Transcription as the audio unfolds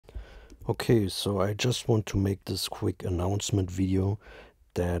Okay, so I just want to make this quick announcement video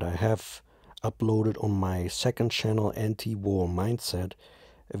that I have uploaded on my second channel, Anti-War Mindset,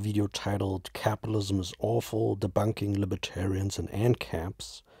 a video titled Capitalism is Awful, Debunking Libertarians and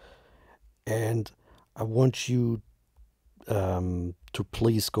ANCAPs. And I want you to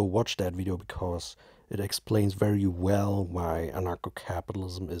please go watch that video because it explains very well why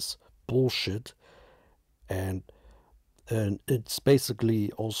anarcho-capitalism is bullshit, and it's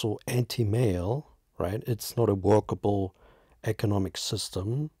basically also anti-male, right? It's not a workable economic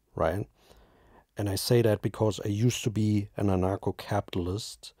system, right? And I say that because I used to be an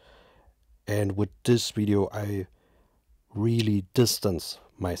anarcho-capitalist, and with this video I really distance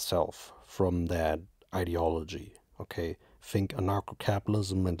myself from that ideology. Okay, think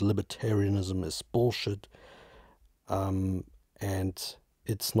anarcho-capitalism and libertarianism is bullshit, and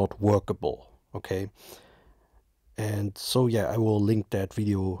it's not workable. Okay, and so yeah, I will link that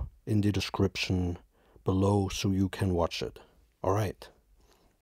video in the description below so you can watch it. All right.